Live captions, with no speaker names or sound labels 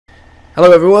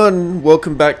Hello everyone,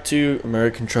 welcome back to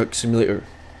American Truck Simulator.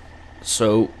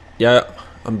 So, yeah,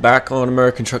 I'm back on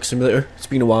American Truck Simulator. It's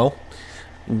been a while.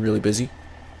 I'm really busy.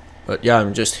 But yeah,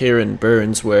 I'm just here in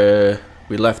Burns where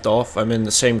we left off. I'm in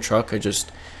the same truck, I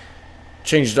just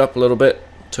changed it up a little bit.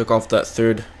 Took off that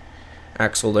third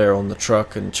axle there on the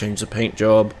truck and changed the paint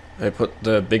job. I put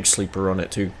the big sleeper on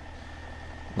it too,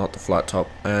 not the flat top.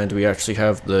 And we actually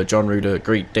have the John Ruder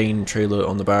Great Dane trailer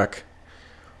on the back.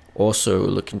 Also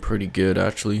looking pretty good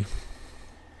actually.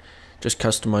 Just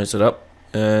customized it up,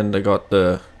 and I got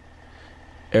the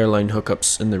airline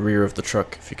hookups in the rear of the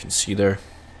truck, if you can see there.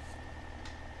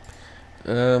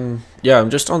 Yeah, I'm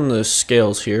just on the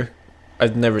scales here.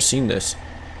 I've never seen this.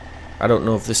 I don't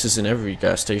know if this is in every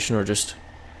gas station or just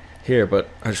here, but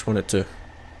I just wanted to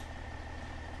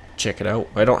check it out.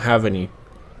 I don't have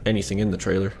anything in the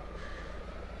trailer.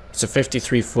 It's a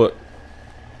 53-foot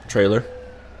trailer.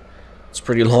 It's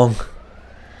pretty long.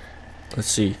 Let's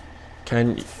see.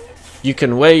 You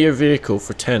can weigh your vehicle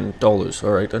for $10.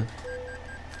 Alright then.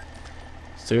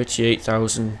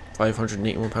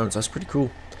 38,581 pounds. That's pretty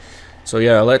cool. So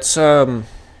yeah, let's go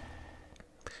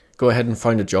ahead and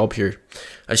find a job here.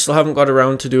 I still haven't got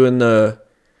around to doing the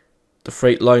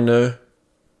Freightliner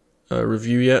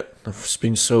review yet. I've just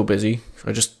been so busy.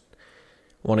 I just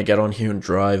want to get on here and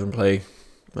drive and play.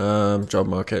 Job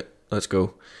market. Let's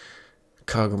go.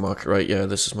 Cargo market, right? Yeah,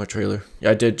 this is my trailer. Yeah,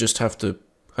 I just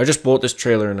bought this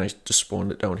trailer and I just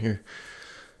spawned it down here.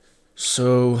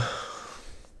 So,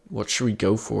 what should we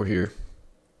go for here?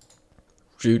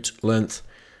 Route length.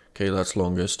 Okay, that's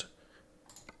longest.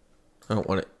 I don't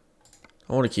want it.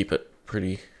 I want to keep it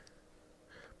pretty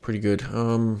good.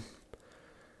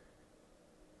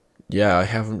 Yeah, I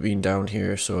haven't been down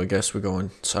here, so I guess we're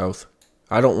going south.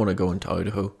 I don't want to go into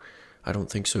Idaho. I don't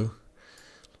think so.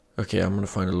 Okay, I'm gonna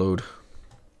find a load.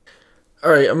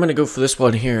 Alright, I'm going to go for this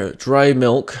one here. Dry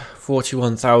milk,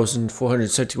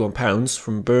 41,471 pounds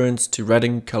from Burns to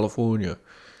Redding, California.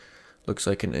 Looks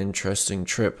like an interesting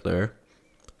trip there.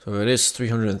 So it is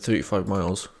 335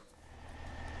 miles.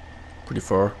 Pretty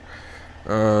far.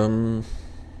 Yeah,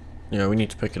 we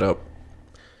need to pick it up.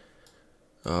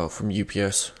 From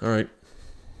UPS. Alright.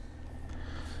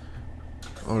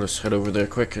 I'll just head over there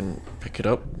quick and pick it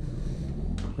up.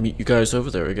 Meet you guys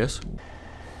over there, I guess.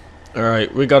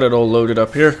 Alright, we got it all loaded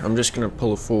up here. I'm just going to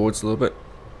pull it forwards a little bit.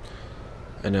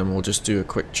 And then we'll just do a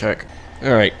quick check.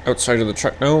 Alright, outside of the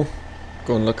truck now.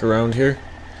 Go and look around here.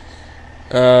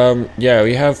 Yeah,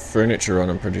 we have furniture on,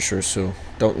 I'm pretty sure, so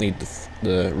don't need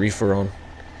the reefer on.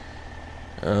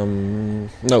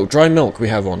 No, dry milk we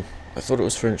have on. I thought it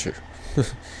was furniture.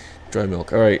 Dry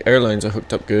milk. Alright, airlines are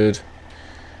hooked up good.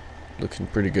 Looking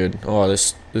pretty good. Oh,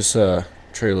 this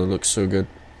trailer looks so good.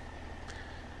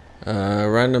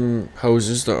 Random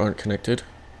hoses that aren't connected.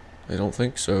 I don't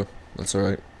think so. That's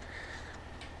alright.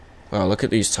 Wow, look at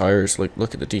these tires. Like,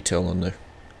 look at the detail on there.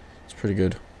 It's pretty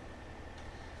good.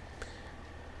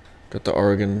 Got the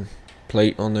Oregon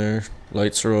plate on there.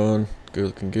 Lights are on. Good,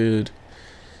 looking good.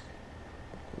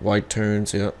 Wide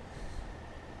turns, yeah.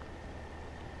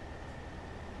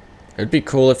 It'd be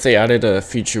cool if they added a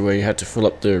feature where you had to fill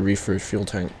up the reefer fuel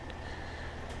tank.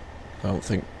 I don't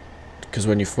think. Because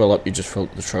when you fill up, you just fill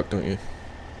up the truck, don't you?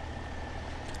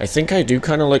 I think I do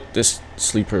kind of like this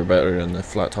sleeper better than the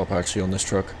flat top actually on this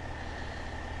truck.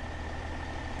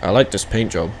 I like this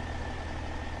paint job.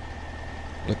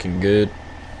 Looking good.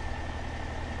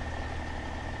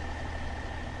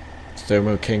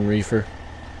 Thermo King Reefer.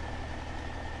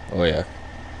 Oh yeah.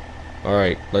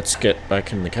 Alright, let's get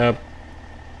back in the cab.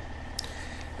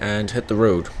 And hit the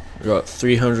road. We got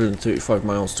 335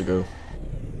 miles to go.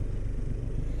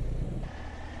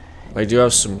 I do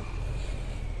have some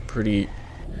pretty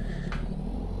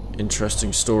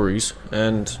interesting stories,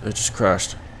 and it just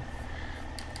crashed.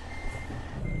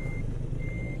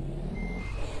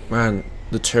 Man,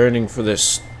 the turning for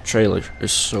this trailer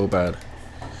is so bad.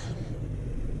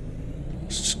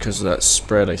 It's just because of that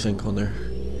spread, I think, on there.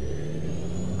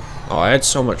 Oh, I had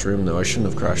so much room though, I shouldn't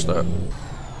have crashed that.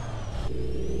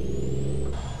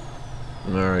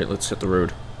 Alright, let's hit the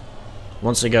road.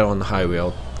 Once I get on the highway,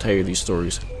 I'll tell you these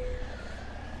stories.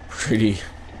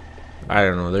 I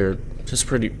don't know, they're just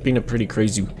been a pretty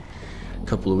crazy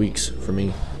couple of weeks for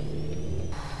me.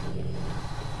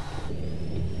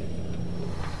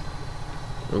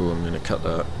 Oh, I'm gonna cut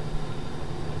that.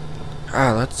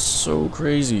 Ah, that's so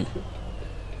crazy.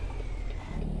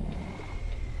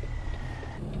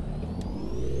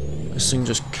 This thing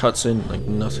just cuts in like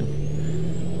nothing.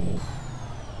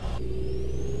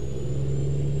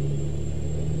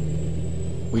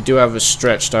 We do have a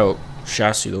stretched out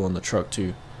chassis though on the truck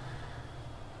too.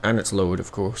 And it's lowered,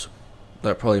 of course.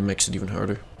 That probably makes it even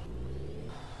harder.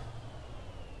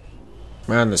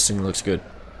 Man, this thing looks good.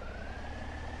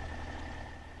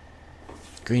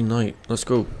 Green light, let's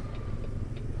go.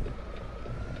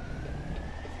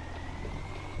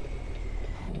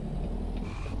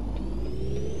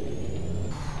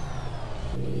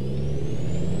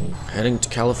 Heading to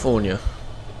California.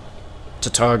 To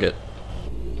Target.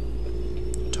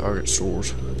 Target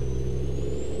stores.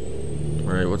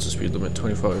 Alright, what's the speed limit?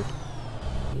 25.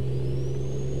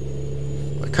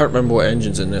 I can't remember what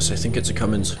engine's in this. I think it's a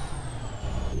Cummins.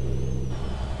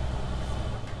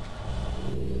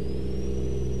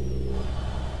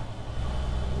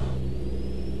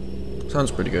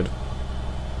 Sounds pretty good.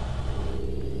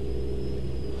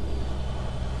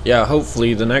 Yeah,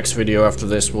 hopefully the next video after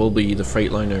this will be the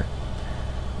Freightliner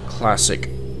classic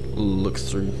look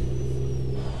through.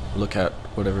 Look at,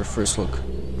 whatever, first look.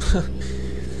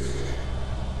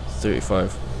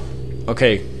 35.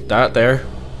 Okay, that there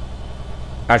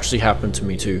actually happened to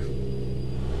me too.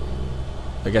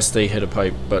 I guess they hit a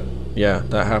pipe, but yeah,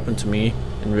 that happened to me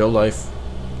in real life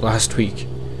last week.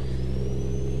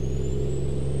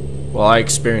 Well, I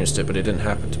experienced it, but it didn't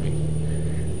happen to me.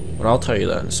 But I'll tell you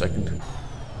that in a second.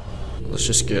 Let's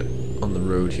just get on the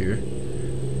road here.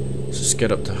 Let's just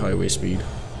get up to highway speed.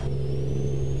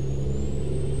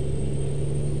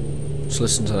 Just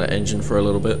listen to that engine for a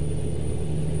little bit.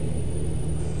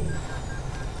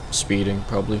 Speeding,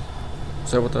 probably.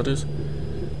 Is that what that is?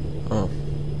 Oh.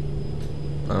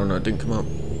 I don't know, it didn't come up.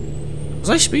 Was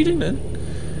I speeding then?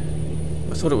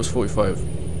 I thought it was 45.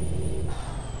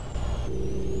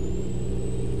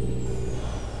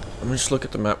 Let me just look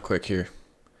at the map quick here.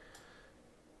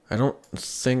 I don't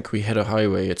think we hit a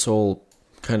highway. It's all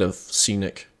kind of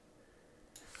scenic.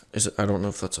 Is it? I don't know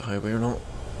if that's a highway or not.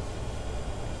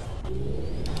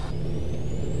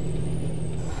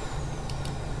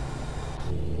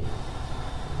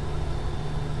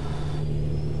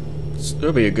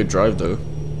 It'll be a good drive though.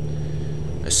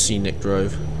 A scenic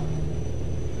drive.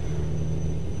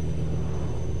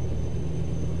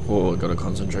 Whoa, I gotta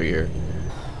concentrate here.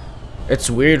 It's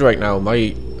weird right now.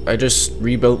 I just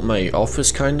rebuilt my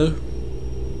office kinda.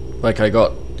 Like I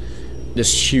got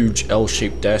this huge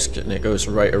L-shaped desk and it goes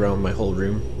right around my whole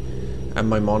room. And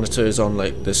my monitor is on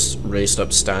like this raised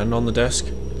up stand on the desk.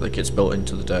 Like it's built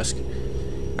into the desk.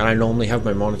 And I normally have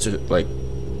my monitor like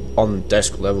on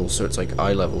desk level, so it's like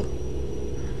eye level.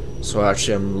 So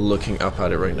actually I'm looking up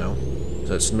at it right now.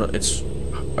 So it's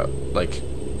like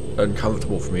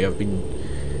uncomfortable for me.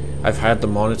 I've had the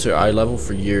monitor eye level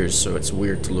for years, so it's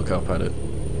weird to look up at it.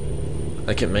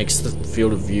 Like it makes the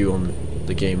field of view on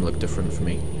the game look different for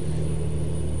me.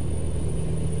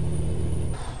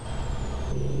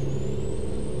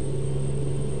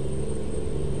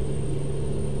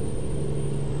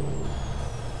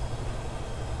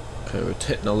 Okay, we're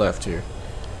hitting the left here.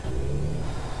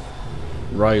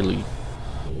 Riley.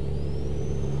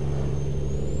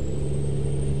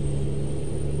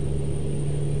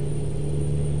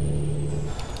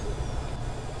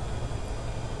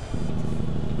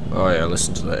 Oh yeah,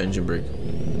 listen to that engine brake.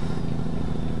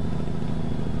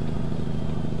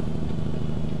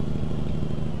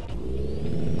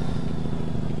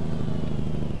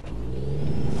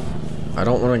 I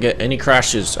don't want to get any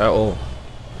crashes at all.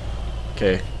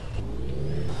 Okay.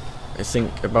 I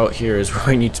think about here is where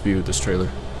I need to be with this trailer.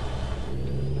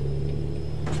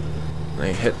 I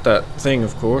hit that thing,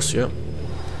 of course, yep.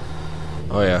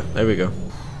 Oh yeah, there we go.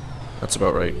 That's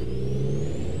about right.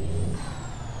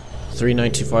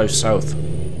 395 south.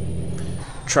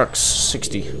 Trucks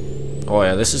 60. Oh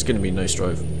yeah, this is gonna be a nice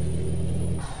drive.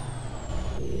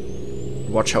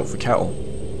 Watch out for cattle.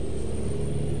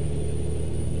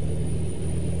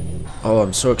 Oh,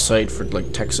 I'm so excited for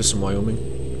like Texas and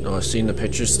Wyoming. Oh, I've seen the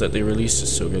pictures that they released.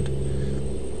 It's so good.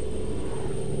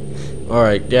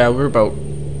 Alright, yeah, we're about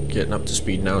getting up to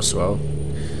speed now, so I'll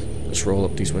just roll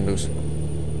up these windows.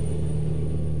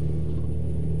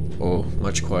 Oh,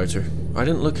 much quieter. I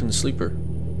didn't look in the sleeper.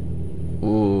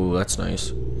 Ooh, that's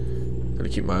nice. Gotta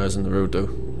keep my eyes on the road though.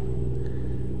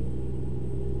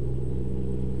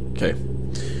 Okay.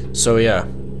 So yeah.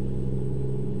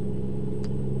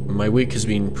 My week has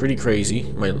been pretty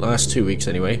crazy. My last 2 weeks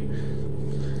anyway.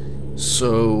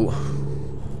 So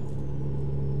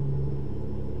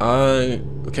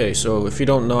okay, so if you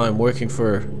don't know, I'm working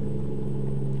for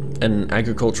an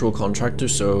agricultural contractor,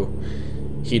 so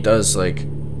he does like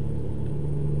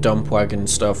dump wagon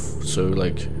stuff, so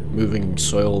like moving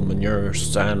soil, manure,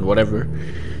 sand, whatever.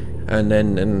 And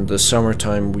then in the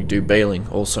summertime we do baling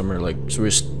all summer, like, so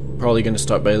we're probably going to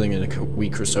start baling in a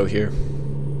week or so here.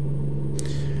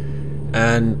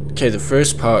 And okay, the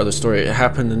first part of the story, it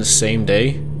happened in the same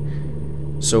day,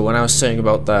 So when I was saying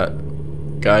about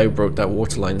that guy who broke that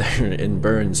water line there in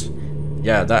Burns,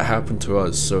 yeah, that happened to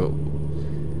us. So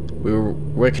we were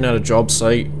working at a job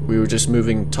site. We were just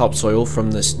moving topsoil from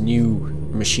this new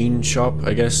machine shop,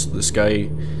 I guess. This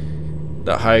guy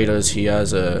that hired us, he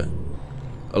has a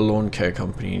lawn care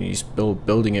company, and he's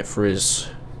building it for his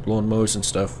lawn mowers and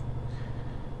stuff.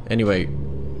 Anyway,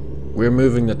 we're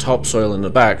moving the topsoil in the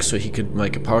back so he could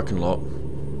make a parking lot,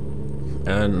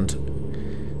 and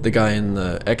the guy in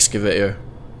the excavator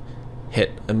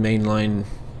hit a main line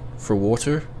for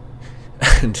water,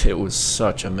 and it was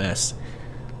such a mess.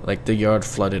 Like, the yard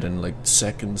flooded in like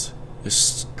seconds.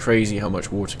 It's crazy how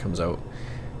much water comes out.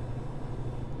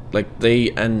 Like,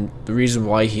 and the reason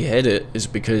why he hit it is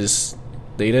because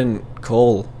they didn't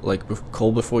call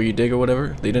before you dig or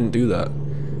whatever. They didn't do that.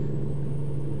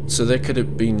 So there could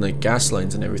have been like gas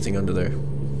lines and everything under there,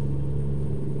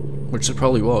 which there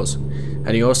probably was.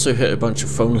 And he also hit a bunch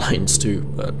of phone lines too,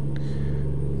 but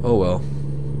oh well.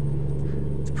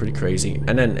 It's pretty crazy.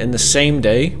 And then in the same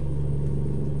day,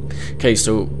 okay,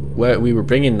 so where we were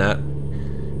bringing that,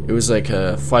 it was like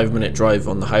a 5-minute drive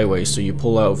on the highway. So you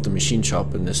pull out of the machine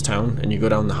shop in this town and you go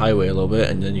down the highway a little bit,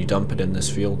 and then you dump it in this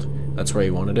field. That's where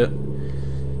he wanted it.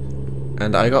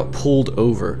 And I got pulled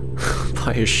over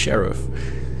by a sheriff.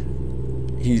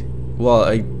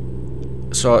 I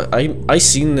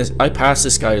seen this, I passed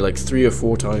this guy like 3 or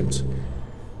 4 times.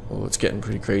 Oh, it's getting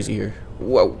pretty crazy here.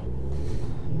 Whoa.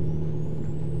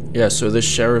 Yeah, so this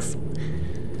sheriff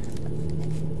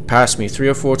passed me 3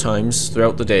 or 4 times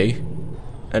throughout the day,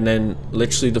 and then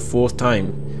literally the 4th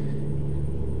time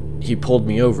he pulled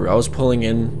me over. I was pulling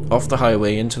in off the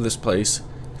highway into this place,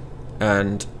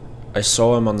 and I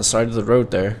saw him on the side of the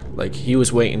road there. Like, he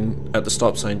was waiting at the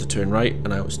stop sign to turn right,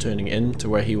 and I was turning in to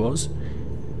where he was.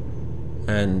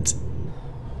 And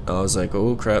I was like,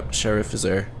 oh crap, sheriff is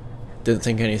there. Didn't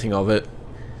think anything of it.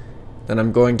 Then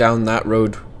I'm going down that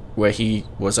road where he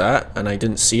was at, and I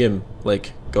didn't see him,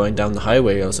 like, going down the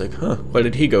highway. I was like, huh, where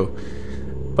did he go?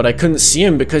 But I couldn't see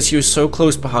him because he was so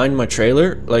close behind my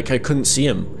trailer. Like, I couldn't see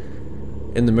him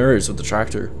in the mirrors of the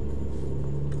tractor.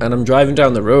 And I'm driving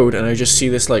down the road, and I just see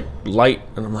this like light,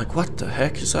 and I'm like, what the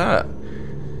heck is that?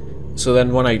 So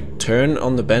then when I turn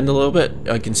on the bend a little bit,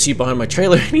 I can see behind my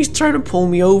trailer, and he's trying to pull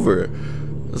me over.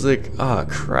 I was like, ah,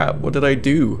 crap, what did I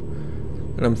do?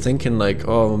 And I'm thinking like,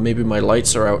 oh, maybe my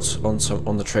lights are out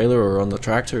on the trailer or on the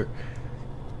tractor.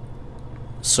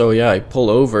 So yeah, I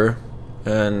pull over,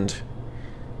 and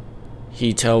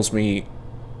he tells me,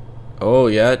 oh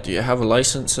yeah, do you have a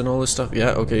license and all this stuff?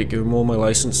 Yeah, okay, give him all my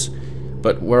license.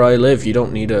 But where I live, you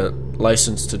don't need a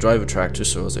license to drive a tractor.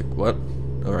 So I was like, what?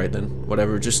 Alright then,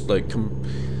 whatever, just like,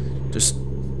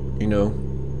 you know,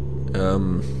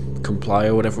 comply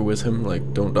or whatever with him.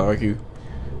 Like, don't argue.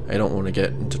 I don't want to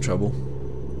get into trouble.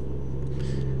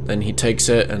 Then he takes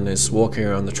it and is walking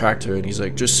around the tractor, and he's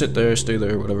like, just sit there, stay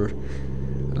there, whatever.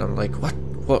 And I'm like,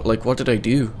 what did I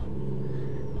do?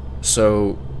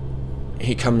 So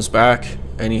he comes back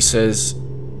and he says,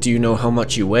 do you know how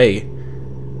much you weigh?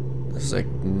 I was like,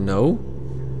 no.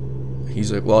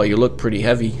 He's like, well, you look pretty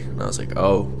heavy. And I was like,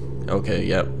 oh, okay,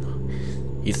 yep.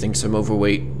 He thinks I'm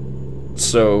overweight.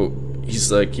 So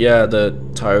he's like, yeah, the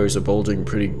tires are bulging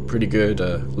pretty good.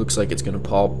 Looks like it's gonna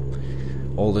pop.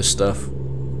 All this stuff.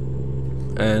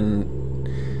 And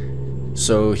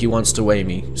so he wants to weigh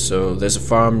me. So there's a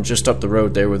farm just up the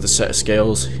road there with a set of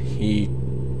scales. He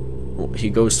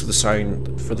goes to the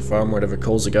sign for the farm, whatever,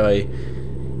 calls a guy.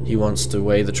 He wants to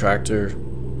weigh the tractor.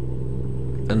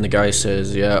 And the guy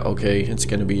says, yeah, okay, it's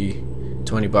gonna be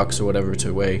 20 bucks or whatever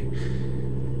to weigh.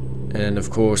 And of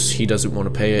course, he doesn't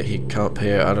want to pay it. He can't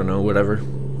pay it, I don't know, whatever.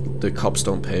 The cops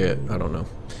don't pay it, I don't know.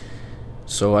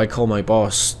 So I call my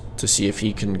boss to see if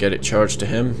he can get it charged to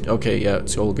him. Okay, yeah,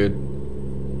 it's all good.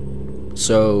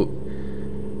 So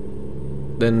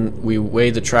then we weigh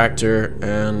the tractor,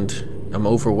 and I'm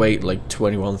overweight like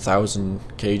 21,000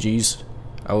 kgs.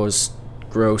 I was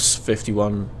gross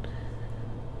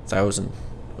 51,000.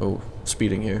 Oh,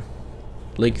 speeding here.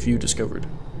 Lakeview discovered.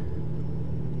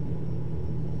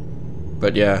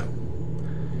 But yeah,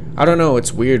 I don't know,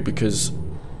 it's weird because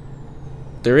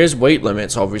there is weight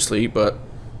limits obviously, but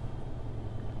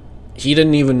he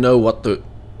didn't even know what the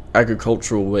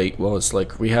agricultural weight was.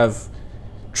 Like, we have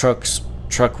truck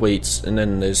weights, and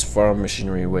then there's farm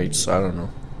machinery weights. I don't know,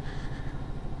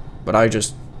 but I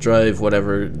just drive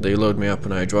whatever they load me up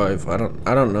and I drive. I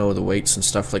don't know the weights and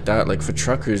stuff like that. Like, for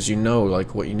truckers, you know,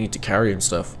 like what you need to carry and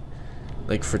stuff.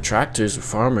 Like, for tractors or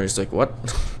farmers, like, what?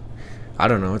 I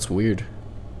don't know, it's weird.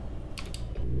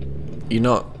 You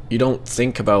don't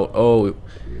think about, oh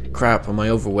crap, am I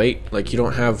overweight? Like, you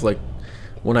don't have like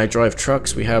when I drive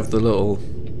trucks, we have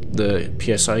the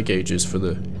PSI gauges for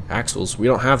the axles. We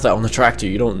don't have that on the tractor.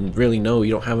 You don't really know.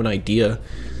 You don't have an idea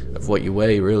of what you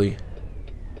weigh, really.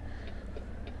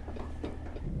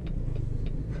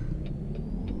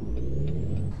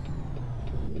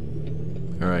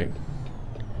 Alright.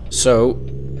 So,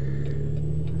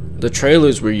 the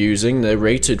trailers we're using, they're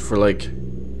rated for like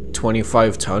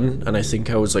 25 ton, and I think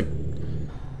I was like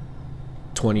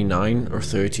 29 or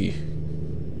 30.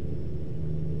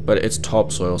 But it's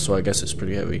topsoil, so I guess it's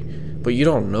pretty heavy. But you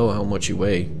don't know how much you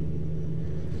weigh.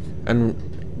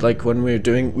 And like when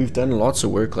we've done lots of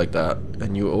work like that,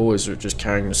 and you always are just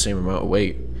carrying the same amount of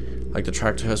weight. Like the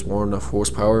tractor has more than enough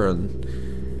horsepower,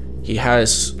 and he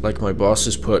has, like my boss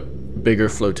has put bigger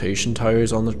flotation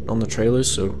tires on the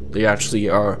trailers, so they actually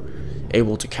are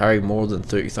able to carry more than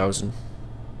 30,000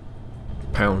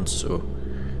 pounds, so,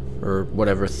 or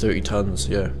whatever, 30 tons,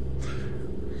 yeah.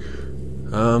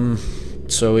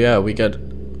 So yeah, we get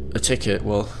a ticket.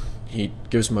 Well, he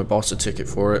gives my boss a ticket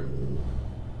for it.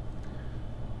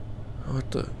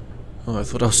 What the? Oh, I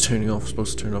thought I was turning off.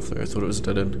 Supposed to turn off there. I thought it was a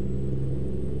dead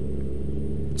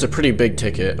end. It's a pretty big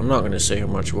ticket. I'm not going to say how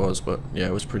much it was, but yeah,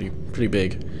 it was pretty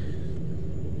big.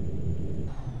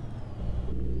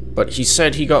 But he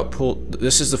said he got pulled.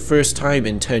 This is the first time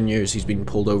in 10 years he's been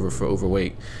pulled over for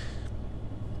overweight,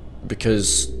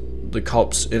 because the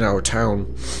cops in our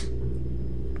town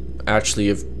actually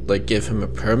have like give him a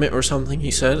permit or something. He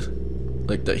said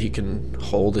like that he can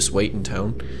haul this weight in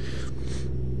town,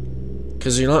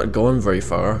 because you're not going very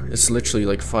far. It's literally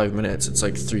like 5 minutes. It's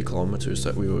like 3 kilometers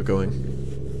that we were going.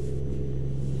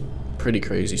 Pretty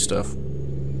crazy stuff.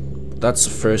 That's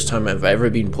the first time I've ever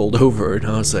been pulled over, and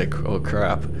I was like, oh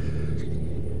crap.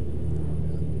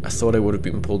 I thought I would have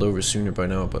been pulled over sooner by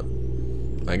now, but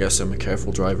I guess I'm a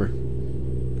careful driver.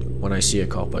 When I see a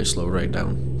cop, I slow right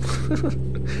down.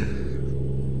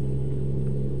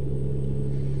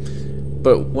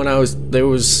 But when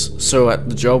so at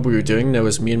the job we were doing, there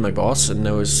was me and my boss, and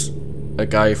there was a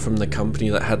guy from the company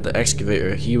that had the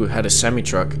excavator. He had a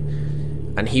semi-truck,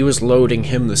 and he was loading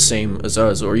him the same as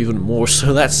us, or even more,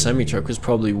 so that semi-truck was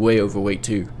probably way overweight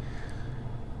too.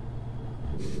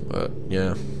 But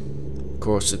yeah, of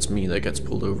course it's me that gets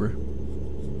pulled over.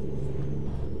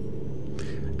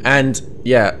 And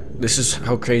yeah, this is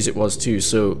how crazy it was too.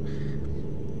 So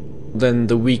then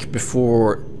the week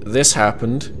before this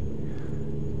happened,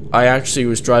 I actually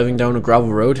was driving down a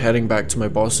gravel road heading back to my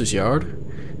boss's yard,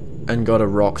 and got a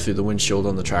rock through the windshield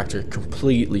on the tractor,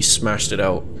 completely smashed it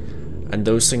out, and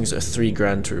those things are 3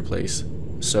 grand to replace.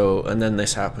 So, and then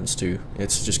this happens too.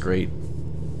 It's just great.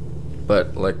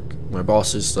 But like, my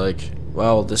boss is like,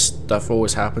 well, this stuff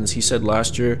always happens. He said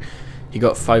last year he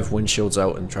got 5 windshields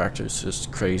out in tractors. It's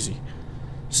crazy.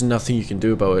 There's nothing you can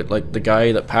do about it. Like the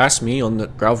guy that passed me on the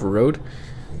gravel road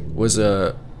was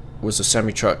a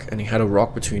semi-truck, and he had a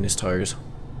rock between his tires.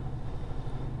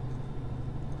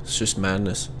 It's just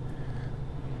madness.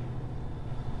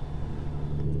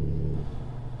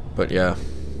 But yeah,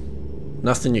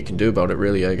 nothing you can do about it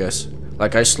really, I guess.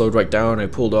 Like I slowed right down, I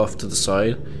pulled off to the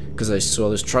side because I saw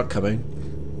this truck coming.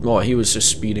 Oh, he was just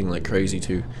speeding like crazy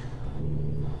too.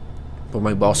 But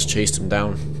my boss chased him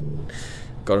down,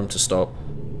 got him to stop.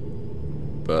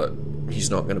 But he's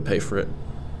not going to pay for it.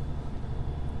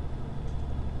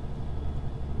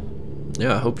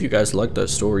 Yeah, I hope you guys liked that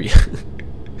story.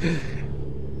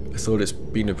 I thought it's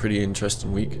been a pretty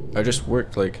interesting week. I just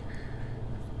worked like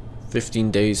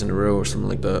 15 days in a row or something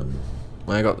like that.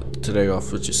 I got today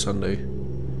off, which is Sunday.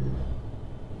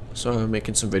 So I'm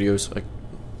making some videos.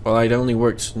 Well, I'd only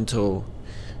worked until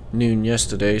noon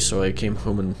yesterday, so I came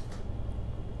home and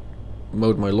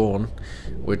mowed my lawn,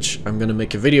 which I'm gonna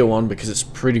make a video on because it's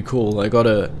pretty cool. I got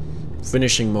a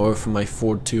finishing mower from my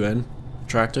Ford 2N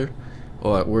tractor.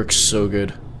 Oh, it works so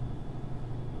good.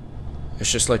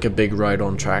 It's just like a big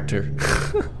ride-on tractor.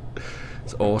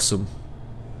 It's awesome.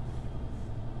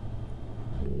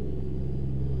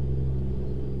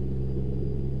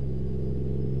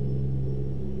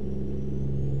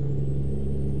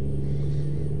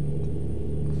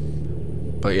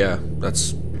 But yeah,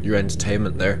 that's your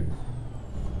entertainment there.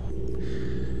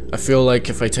 I feel like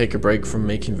if I take a break from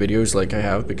making videos like I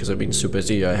have, because I've been so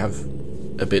busy, I have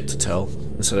a bit to tell,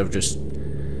 instead of just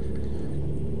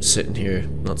sitting here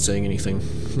not saying anything.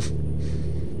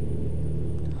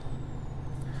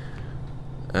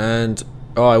 And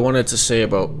oh, I wanted to say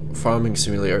about Farming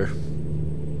Simulator.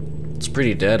 It's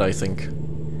pretty dead, I think.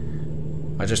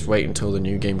 I just wait until the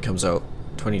new game comes out,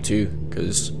 22,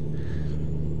 because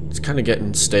it's kind of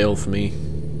getting stale for me.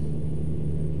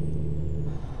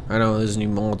 I know there's new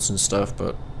mods and stuff,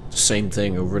 but the same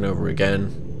thing over and over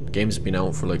again. The game's been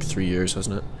out for like 3 years,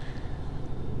 hasn't it?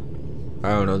 I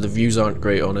don't know, the views aren't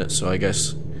great on it, so I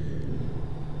guess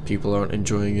people aren't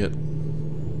enjoying it.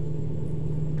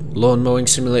 Lawn mowing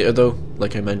simulator though,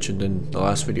 like I mentioned in the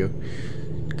last video.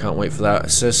 Can't wait for that.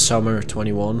 It says summer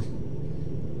 21,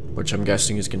 which I'm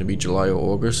guessing is going to be July or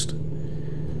August.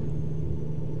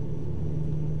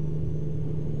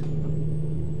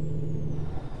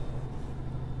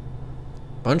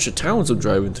 Bunch of towns I'm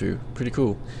driving through. Pretty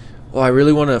cool. Oh, I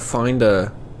really want to find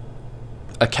a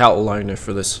cattle liner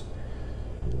for this.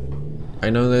 I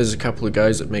know there's a couple of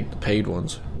guys that make the paid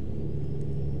ones.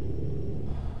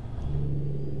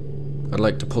 I'd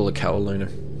like to pull a cattle liner.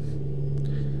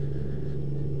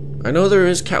 I know there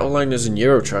is cattle liners in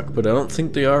Euro Truck, but I don't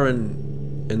think they are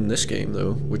in this game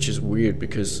though, which is weird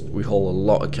because we haul a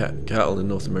lot of cattle in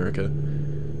North America.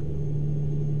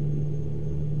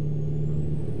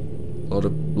 A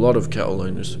lot of cattle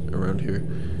liners around here.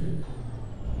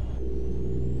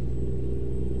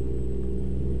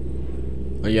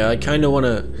 But yeah, I kind of want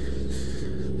to,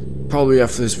 probably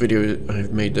after this video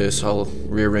I've made this, I'll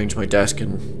rearrange my desk,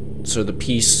 and so the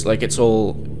piece, like it's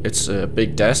a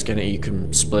big desk and you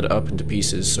can split it up into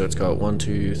pieces, so it's got 1,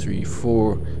 2, 3,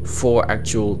 4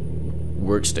 actual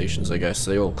workstations, I guess.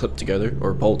 They all clip together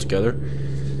or bolt together.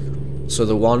 So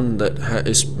the one that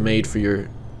is made for your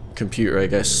computer, I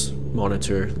guess,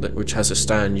 monitor, which has a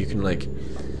stand, you can like,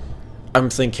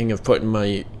 I'm thinking of putting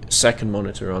my second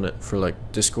monitor on it for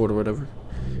like Discord or whatever,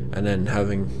 and then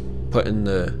putting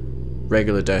the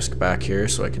regular desk back here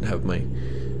so I can have my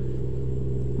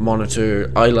monitor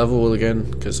eye level again,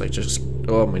 because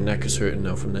oh, my neck is hurting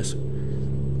now from this.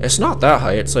 It's not that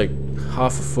high, it's like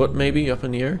half a foot maybe up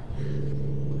in the air.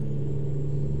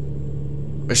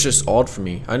 It's just odd for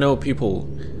me. I know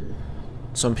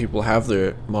some people have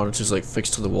their monitors like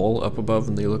fixed to the wall up above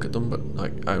and they look at them, but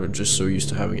like I'm just so used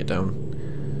to having it down.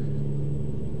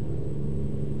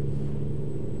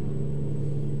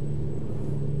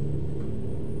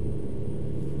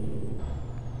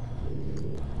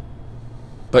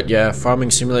 But yeah,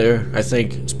 Farming Simulator, I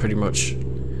think it's pretty much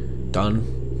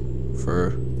done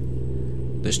for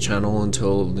this channel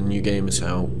until the new game is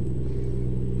out.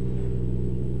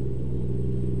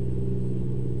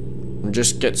 I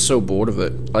just get so bored of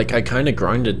it. Like, I kind of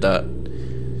grinded that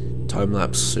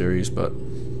time-lapse series, but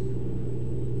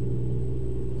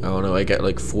I don't know, I get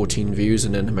like 14 views,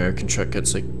 and then American Truck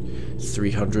gets like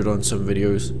 300 on some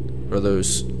videos, or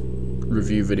those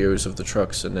review videos of the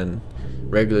trucks, and then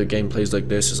regular gameplays like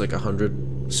this is like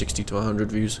 160 to 100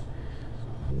 views.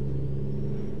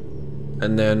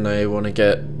 And then I want to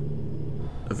get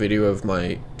a video of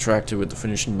my tractor with the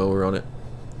finishing mower on it.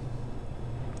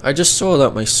 I just saw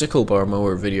that my sickle bar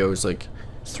mower video is like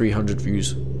 300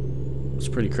 views. It's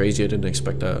pretty crazy, I didn't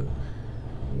expect that.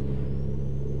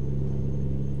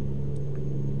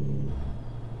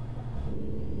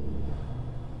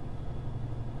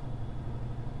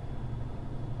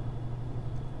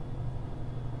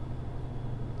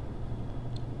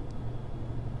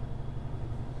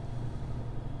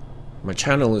 My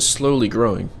channel is slowly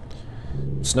growing.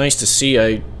 It's nice to see.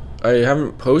 I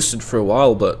haven't posted for a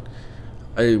while, but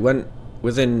I went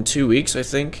within 2 weeks, I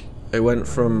think. I went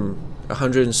from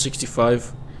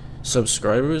 165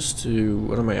 subscribers to,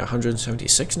 what am I,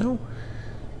 176 now?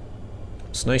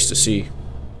 It's nice to see.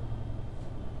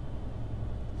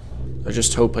 I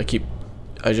just hope I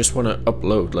just want to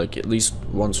upload like at least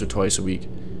once or twice a week,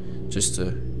 just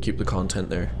to keep the content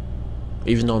there.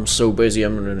 Even though I'm so busy,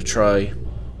 I'm going to try.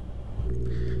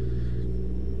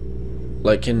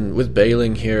 Like with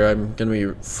baling here, I'm gonna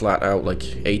be flat out like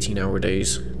 18-hour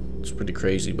days. It's pretty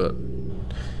crazy, but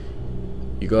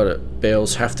you gotta,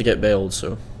 bales have to get baled,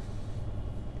 so.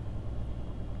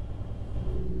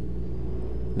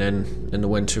 Then in the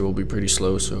winter will be pretty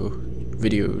slow, so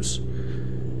videos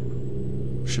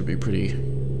should be pretty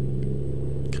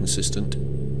consistent.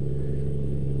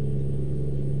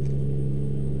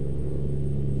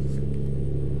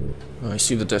 Oh, I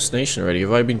see the destination already.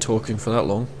 Have I been talking for that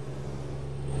long?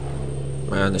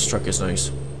 Man, this truck is nice.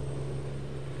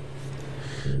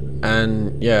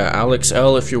 And yeah, Alex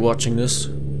L, if you're watching this,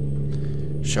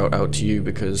 shout out to you,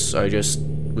 because I just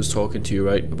was talking to you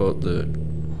right about the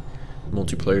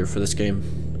multiplayer for this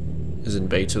game is in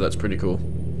beta. That's pretty cool.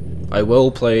 I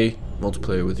will play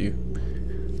multiplayer with you.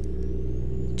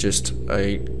 Just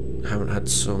I haven't had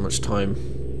so much time.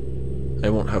 I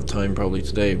won't have time probably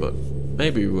today, but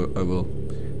maybe I will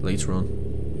later on.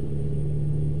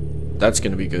 That's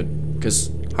gonna be good.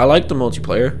 Because I like the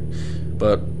multiplayer,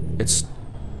 but it's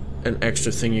an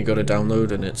extra thing you gotta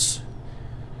download, and it's,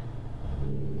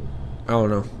 I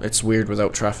don't know, it's weird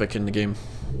without traffic in the game.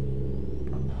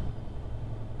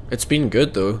 It's been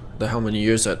good though. How many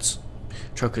years that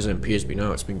Truckers MP has been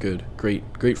out, it's been good.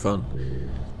 Great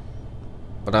fun.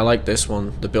 But I like this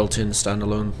one, the built-in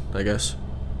standalone, I guess.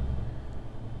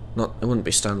 Not, it wouldn't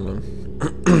be standalone.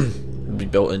 It'd be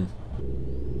built-in.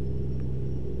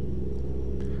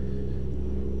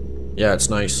 Yeah, it's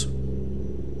nice.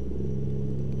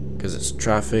 Because it's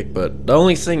traffic, but the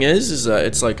only thing is that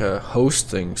it's like a host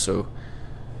thing, so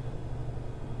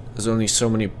there's only so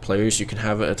many players you can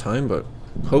have at a time, but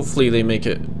hopefully they make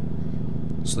it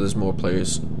so there's more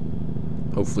players.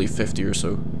 Hopefully 50 or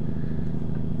so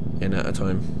in at a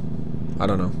time. I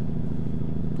don't know.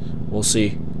 We'll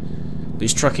see.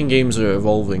 These trucking games are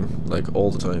evolving like all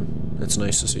the time. It's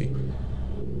nice to see.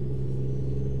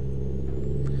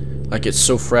 Like it's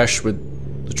so fresh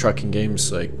with the trucking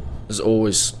games, like there's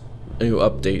always new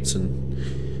updates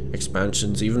and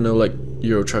expansions, even though like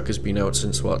Euro Truck has been out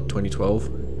since what, 2012?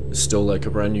 It's still like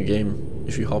a brand new game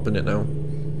if you hop in it now.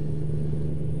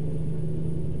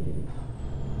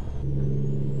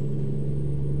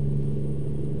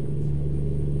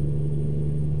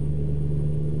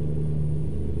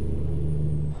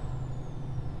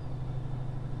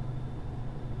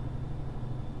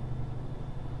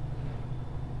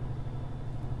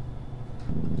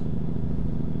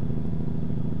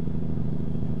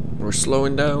 We're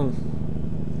slowing down.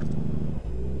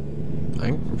 I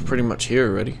think we're pretty much here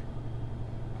already.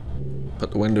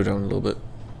 Put the window down a little bit.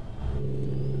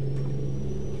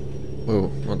 Whoa,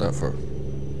 not that far.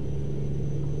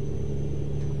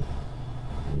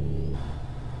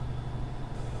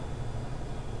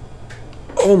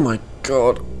 Oh my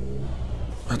god.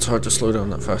 That's hard to slow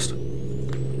down that fast.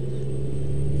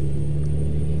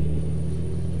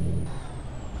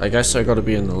 I guess I gotta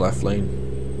be in the left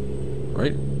lane.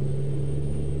 Right?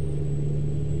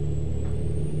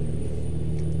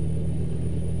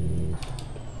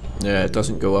 Yeah, it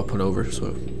doesn't go up and over,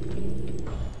 so...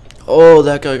 Oh,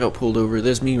 that guy got pulled over.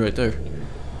 There's me right there.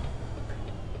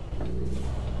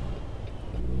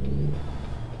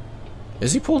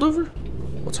 Is he pulled over?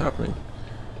 What's happening?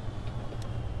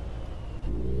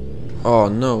 Oh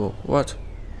no, what?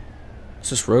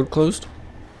 Is this road closed?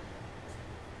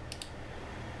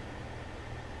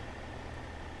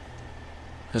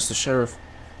 Is the sheriff?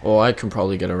 Oh, I can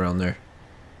probably get around there.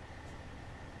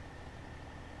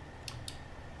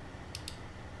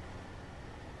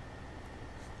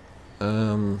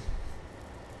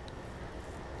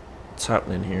 What's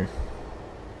happening here?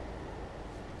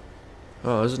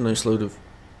 Oh, there's a nice load of...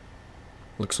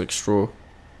 Looks like straw.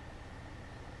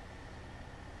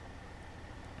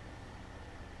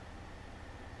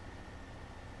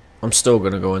 I'm still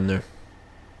gonna go in there.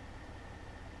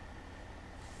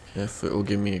 If it will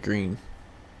give me a green.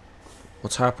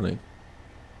 What's happening?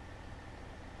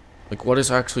 Like, what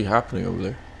is actually happening over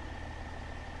there?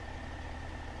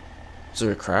 Is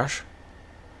there a crash?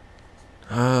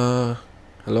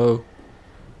 Hello?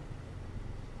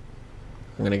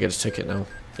 I'm gonna get a ticket now.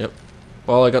 Yep.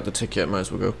 Well, I got the ticket, might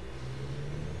as well go.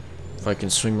 If I can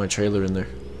swing my trailer in there.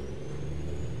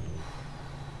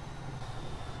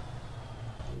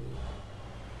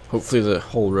 Hopefully the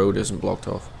whole road isn't blocked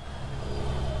off.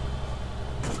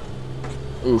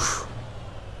 Oof.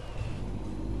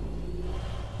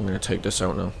 I'm gonna take this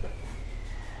out now.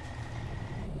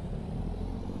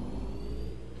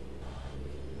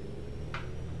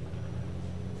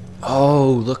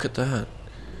 Oh, look at that.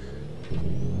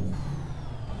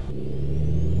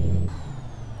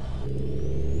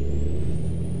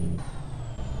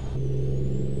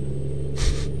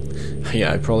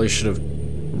 Yeah, I probably should have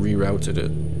rerouted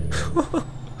it.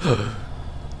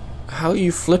 How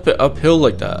you flip it uphill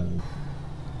like that?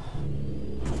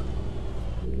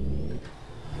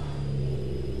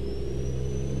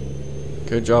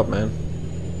 Good job, man.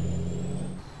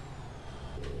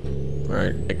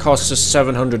 Alright, it costs us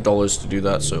 $700 to do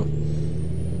that, so...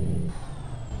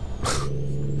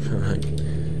 Alright.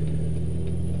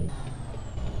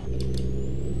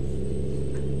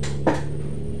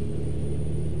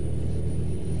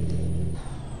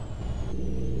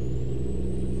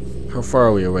 How far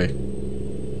are we away?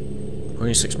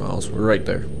 26 miles, we're right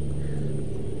there.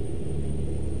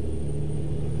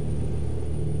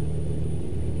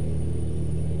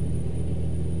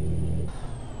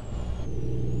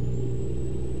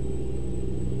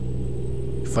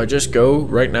 If I just go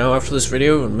right now after this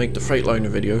video and make the Freightliner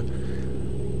video,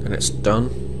 then it's done.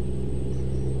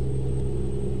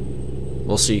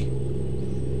 We'll see.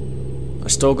 I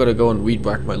still gotta go and weed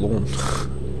whack my lawn.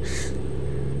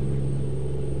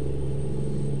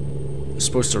 It's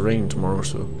supposed to rain tomorrow,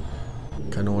 so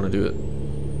I kinda wanna do it.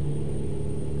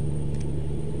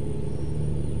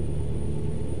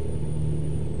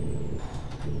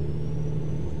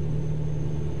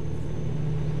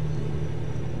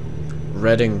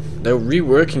 Reading. They're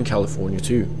reworking California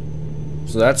too.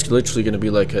 So that's literally going to be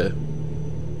like a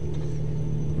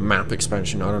map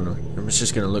expansion. I don't know. It's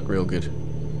just going to look real good.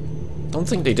 Don't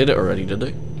think they did it already, did they?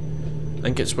 I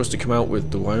think it's supposed to come out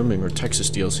with the Wyoming or Texas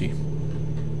DLC.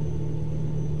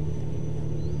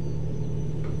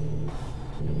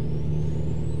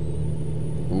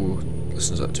 Ooh,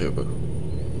 listen to that turbo.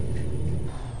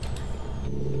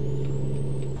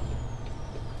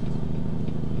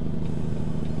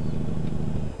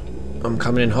 I'm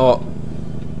coming in hot.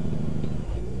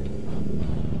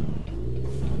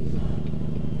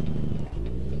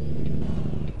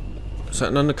 Is that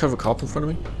an undercover cop in front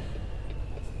of me?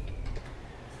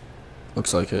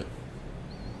 Looks like it.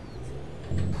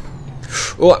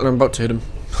 Oh, I'm about to hit him.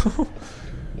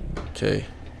 Okay.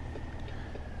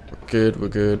 We're good, we're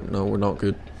good. No, we're not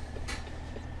good.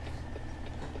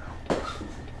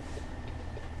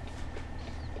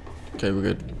 Okay, we're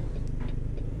good.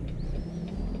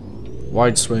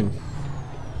 Wide swing.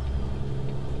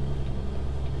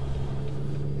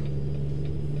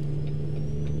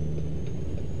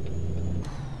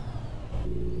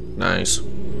 Nice.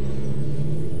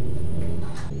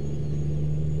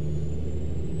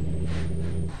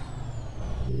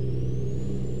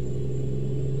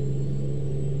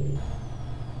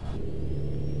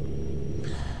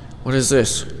 What is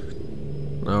this?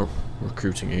 No,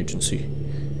 recruiting agency.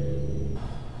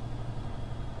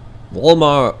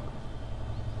 Walmart.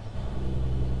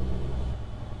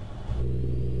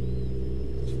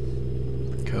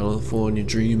 California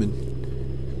dreaming.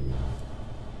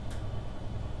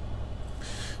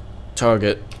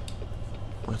 Target.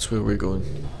 That's where we're going.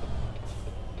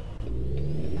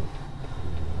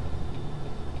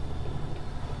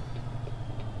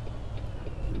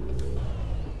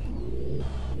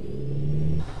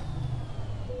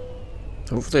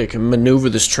 Hopefully I can maneuver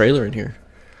this trailer in here.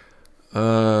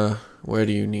 Where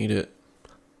do you need it?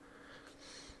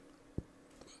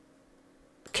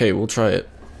 Okay, we'll try it.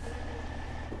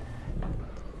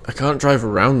 I can't drive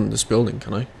around this building,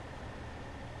 can I?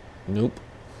 Nope.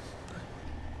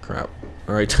 Crap.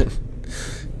 Alright then.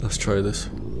 Let's try this.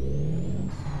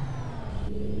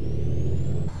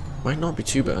 Might not be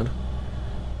too bad.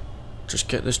 Just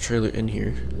get this trailer in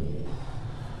here.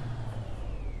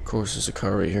 Of course, there's a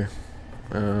car right here.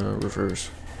 Reverse.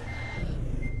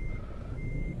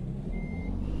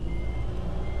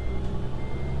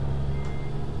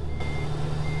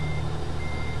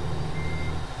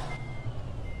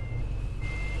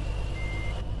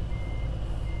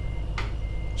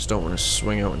 Just don't want to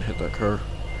swing out and hit that car.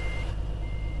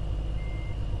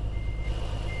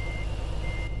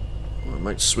 Or I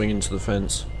might swing into the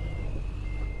fence.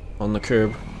 On the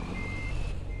curb.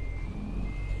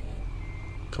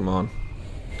 Come on.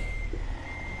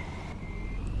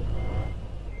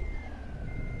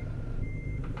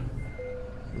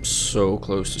 I'm so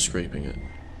close to scraping it.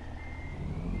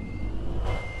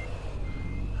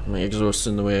 My exhaust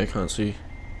in the way, I can't see.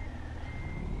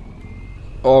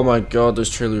 Oh my god, this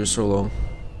trailer is so long.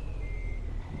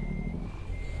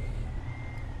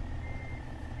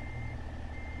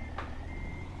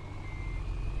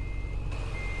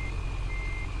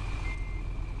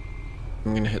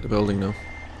 I'm gonna hit the building now.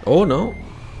 Oh no!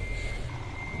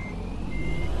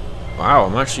 Wow,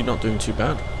 I'm actually not doing too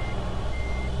bad.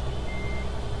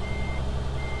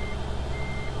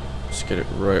 Let's get it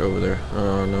right over there.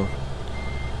 Oh no.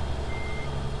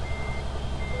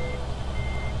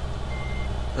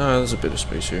 Ah, there's a bit of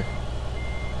space here.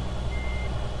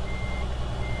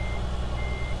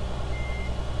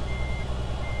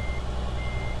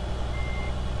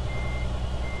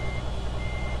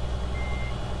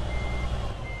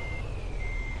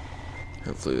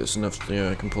 Hopefully there's enough, yeah,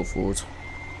 I can pull forwards.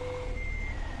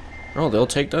 Oh, they'll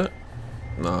take that?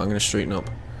 No, I'm gonna straighten up.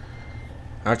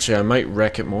 Actually, I might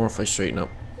wreck it more if I straighten up.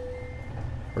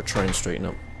 Or try and straighten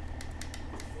up.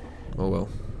 Oh well.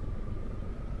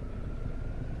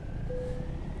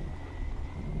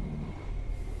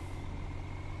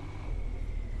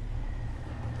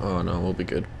 Oh no, we'll be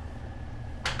good.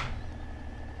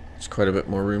 There's quite a bit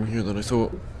more room here than I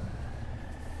thought.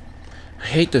 I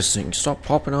hate this thing, stop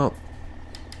popping up.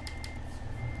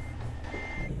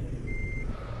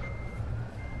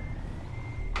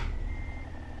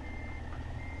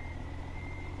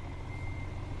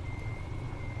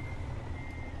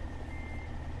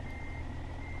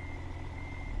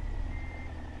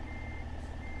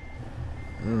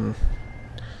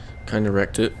 Kinda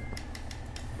wrecked it.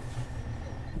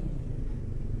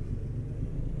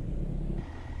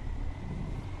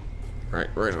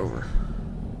 Right over.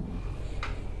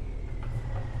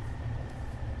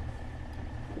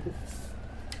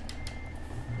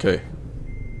 Okay.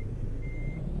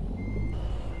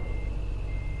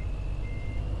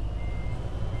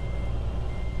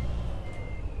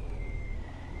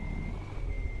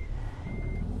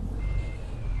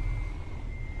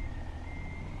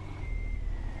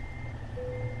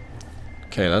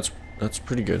 Okay, that's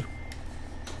pretty good.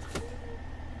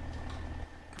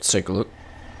 Let's take a look.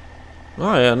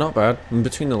 Oh yeah, not bad. In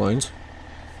between the lines.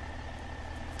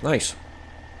 Nice.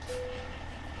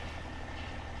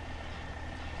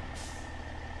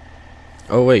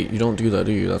 Oh wait, you don't do that,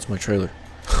 do you? That's my trailer.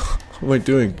 What am I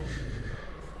doing?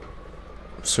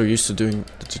 I'm so used to doing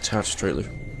the detached trailer.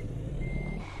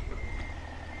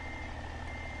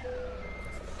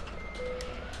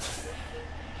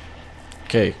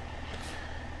 Okay.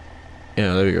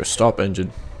 Yeah, there we go. Stop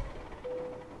engine.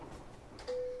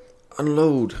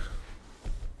 Unload.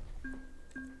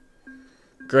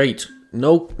 Great.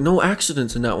 No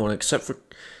accidents in that one except for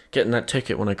getting that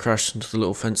ticket when I crashed into the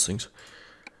little fence things.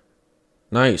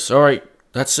 Nice. Alright.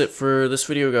 That's it for this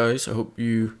video, guys. I hope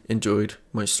you enjoyed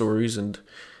my stories and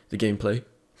the gameplay.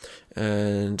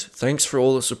 And thanks for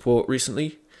all the support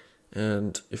recently.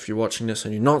 And if you're watching this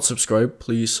and you're not subscribed,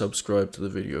 please subscribe to the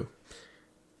video.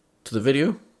 To the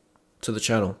video? To the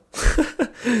channel.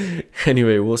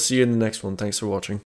 Anyway, we'll see you in the next one. Thanks for watching.